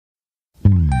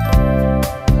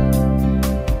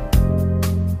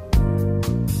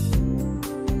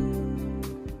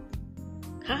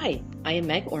I am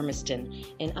Meg Ormiston,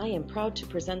 and I am proud to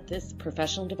present this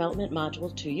professional development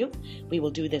module to you. We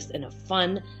will do this in a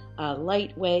fun,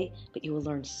 light way, but you will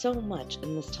learn so much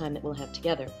in this time that we'll have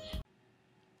together.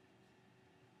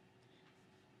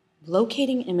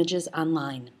 Locating images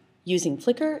online using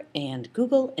Flickr and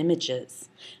Google Images.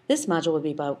 This module will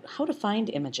be about how to find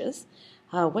images,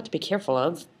 what to be careful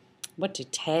of, what do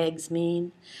tags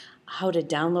mean, how to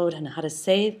download and how to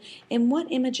save, and what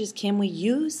images can we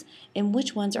use and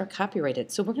which ones are copyrighted.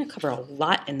 So we're going to cover a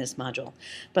lot in this module,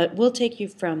 but we'll take you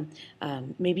from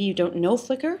maybe you don't know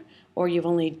Flickr or you've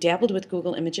only dabbled with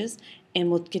Google Images, and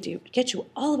we'll get you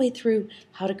all the way through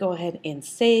how to go ahead and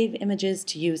save images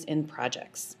to use in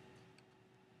projects.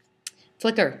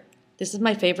 Flickr. This is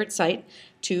my favorite site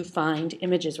to find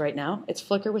images right now. It's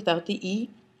Flickr without the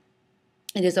E.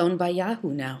 It is owned by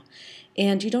Yahoo now.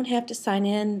 And you don't have to sign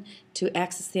in to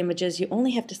access the images. You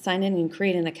only have to sign in and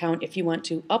create an account if you want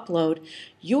to upload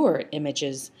your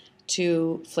images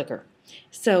to Flickr.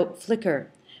 So Flickr,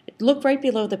 look right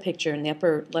below the picture in the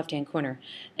upper left-hand corner.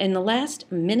 In the last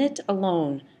minute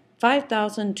alone,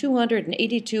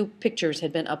 5,282 pictures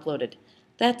had been uploaded.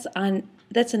 That's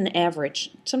an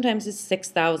average. Sometimes it's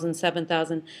 6,000,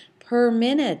 7,000 per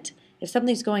minute. If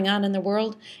something's going on in the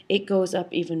world, it goes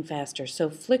up even faster. So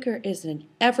Flickr is an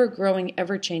ever-growing,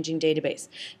 ever-changing database.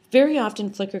 Very often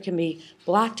Flickr can be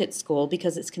blocked at school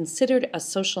because it's considered a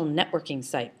social networking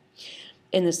site.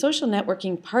 And the social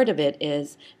networking part of it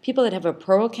is people that have a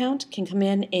pro account can come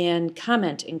in and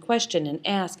comment and question and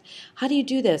ask, how do you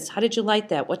do this? How did you light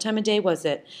that? What time of day was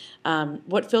it?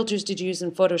 What filters did you use in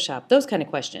Photoshop? Those kind of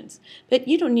questions. But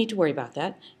you don't need to worry about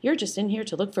that. You're just in here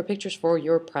to look for pictures for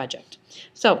your project.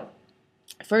 So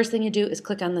first thing you do is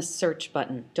click on the search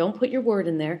button. Don't put your word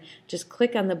in there. Just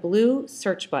click on the blue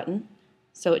search button.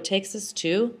 So it takes us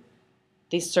to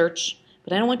the search.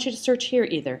 But I don't want you to search here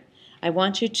either. I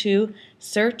want you to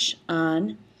search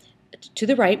on to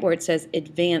the right where it says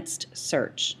advanced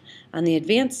search. On the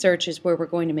advanced search is where we're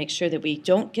going to make sure that we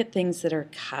don't get things that are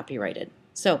copyrighted.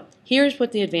 So here's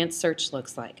what the advanced search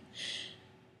looks like.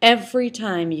 Every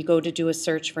time you go to do a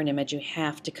search for an image, you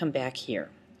have to come back here.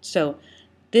 So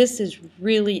this is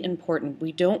really important.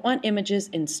 We don't want images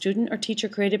in student or teacher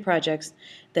created projects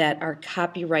that are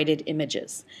copyrighted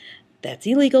images. That's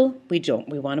illegal. We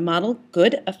want to model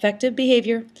good, effective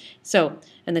behavior. So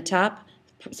in the top,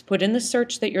 put in the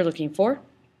search that you're looking for.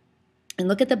 And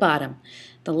look at the bottom.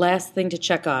 The last thing to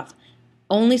check off.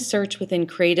 Only search within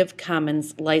Creative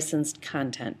Commons licensed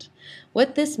content.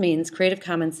 What this means, Creative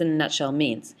Commons in a nutshell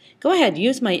means, go ahead,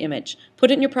 use my image. Put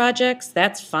it in your projects,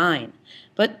 that's fine.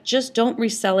 But just don't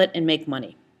resell it and make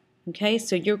money. Okay,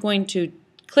 so you're going to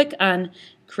click on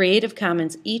Creative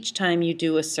Commons each time you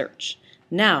do a search.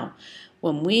 Now,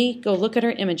 when we go look at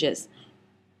our images,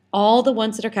 all the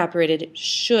ones that are copyrighted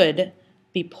should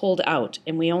be pulled out,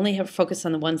 and we only have focus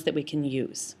on the ones that we can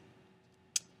use.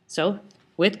 So,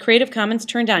 with Creative Commons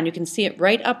turned on, you can see it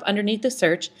right up underneath the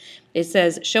search. It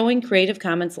says, showing Creative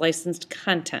Commons licensed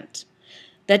content.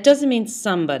 That doesn't mean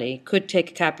somebody could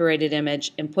take a copyrighted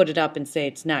image and put it up and say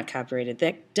it's not copyrighted.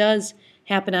 That does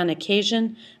happen on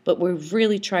occasion, but we've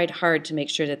really tried hard to make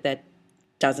sure that that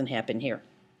doesn't happen here.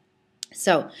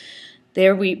 So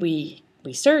there we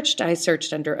searched. I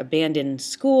searched under abandoned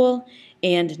school,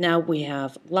 and now we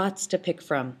have lots to pick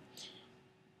from.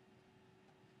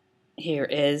 Here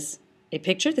is a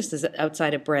picture. This is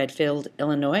outside of Bradfield,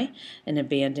 Illinois, an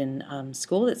abandoned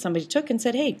school that somebody took and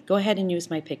said, hey, go ahead and use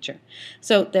my picture.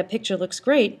 So that picture looks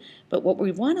great, but what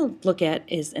we want to look at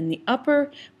is in the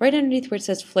upper, right underneath where it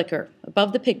says Flickr,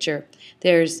 above the picture,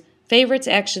 there's favorites,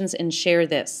 actions, and share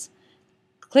this.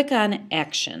 Click on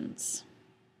Actions.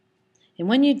 And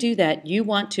when you do that, you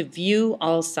want to view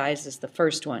all sizes, the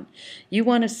first one. You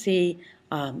want to see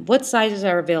what sizes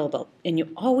are available. And you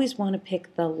always want to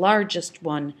pick the largest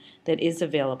one that is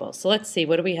available. So let's see,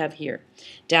 what do we have here?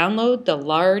 Download the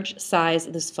large size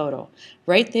of this photo.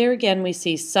 Right there again, we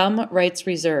see some rights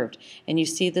reserved. And you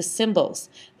see the symbols.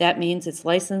 That means it's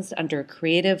licensed under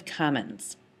Creative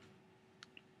Commons.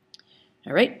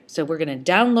 All right, so we're going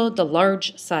to download the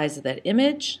large size of that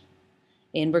image,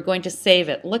 and we're going to save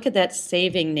it. Look at that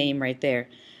saving name right there,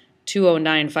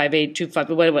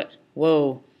 2095825.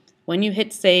 Whoa. When you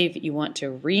hit save, you want to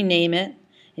rename it,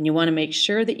 and you want to make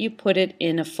sure that you put it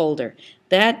in a folder.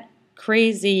 That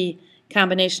crazy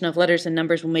combination of letters and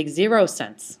numbers will make 0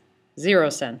 cents,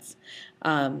 0 cents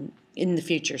in the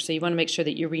future. So you want to make sure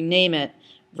that you rename it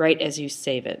right as you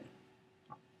save it.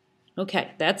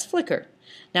 Okay, that's Flickr.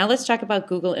 Now let's talk about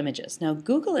Google Images. Now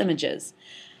Google Images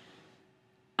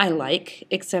I like,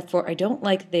 except for I don't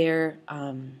like their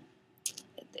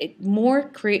more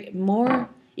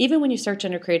Even when you search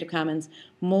under Creative Commons,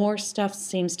 more stuff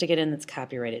seems to get in that's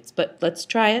copyrighted. But let's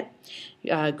try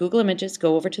it. Google Images,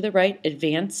 go over to the right,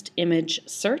 Advanced Image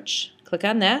Search. Click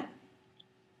on that.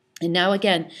 And now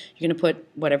again, you're going to put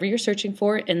whatever you're searching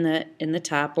for in the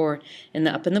top or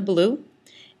up in the blue.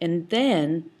 And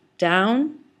then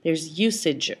down, there's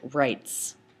usage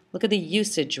rights. Look at the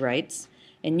usage rights.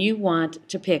 And you want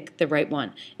to pick the right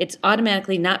one. It's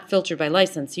automatically not filtered by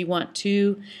license. You want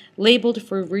to labeled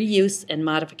for reuse and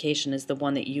modification is the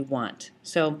one that you want.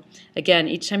 So again,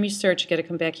 each time you search, you got to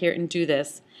come back here and do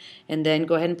this. And then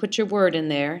go ahead and put your word in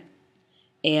there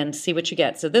and see what you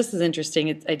get. So this is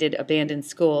interesting. I did abandoned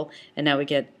school, and now we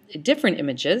get different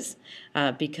images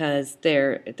because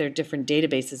they're different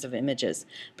databases of images.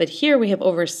 But here we have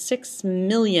over 6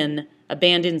 million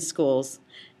abandoned schools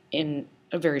in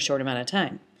a very short amount of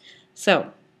time.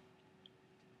 So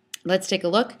let's take a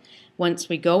look. Once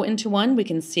we go into one, we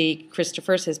can see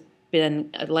Christopher's has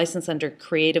been licensed under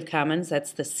Creative Commons.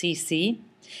 That's the CC.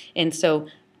 And so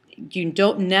you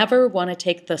never want to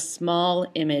take the small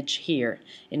image here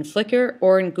in Flickr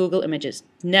or in Google Images.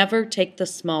 Never take the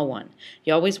small one.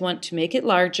 You always want to make it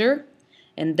larger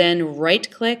and then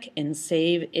right-click and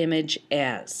save image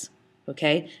as.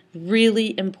 Okay,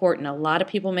 really important. A lot of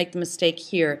people make the mistake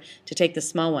here to take the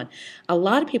small one. A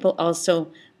lot of people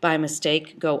also, by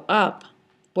mistake, go up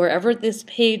wherever this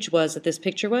page was, that this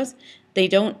picture was. They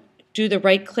don't do the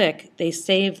right click. They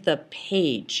save the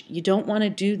page. You don't want to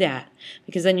do that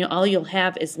because then all you'll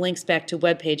have is links back to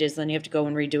web pages. Then you have to go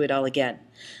and redo it all again.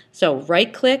 So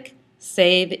right click,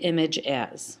 save image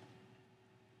as.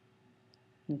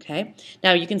 Okay,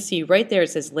 now you can see right there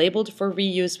it says labeled for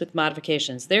reuse with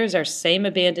modifications. There's our same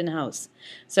abandoned house.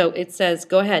 So it says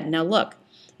go ahead. Now look,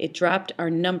 it dropped our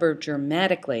number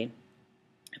dramatically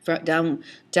down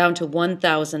to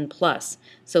 1,000 plus.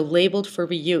 So labeled for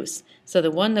reuse. So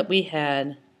the one that we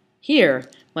had here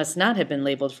must not have been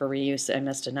labeled for reuse. I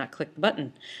must have not clicked the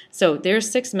button. So there's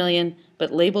 6 million,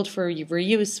 but labeled for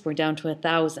reuse we're down to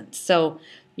 1,000. So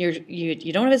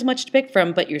you don't have as much to pick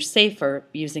from, but you're safer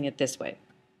using it this way.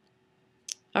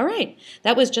 All right,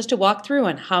 that was just a walkthrough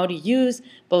on how to use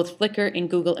both Flickr and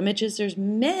Google Images. There's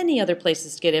many other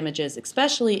places to get images,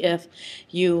 especially if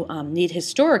you need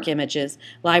historic images.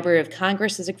 Library of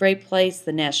Congress is a great place,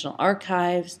 the National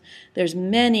Archives. There's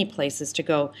many places to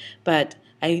go, but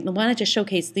I wanted to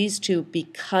showcase these two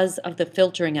because of the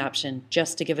filtering option,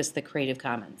 just to give us the Creative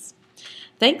Commons.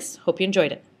 Thanks, hope you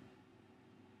enjoyed it.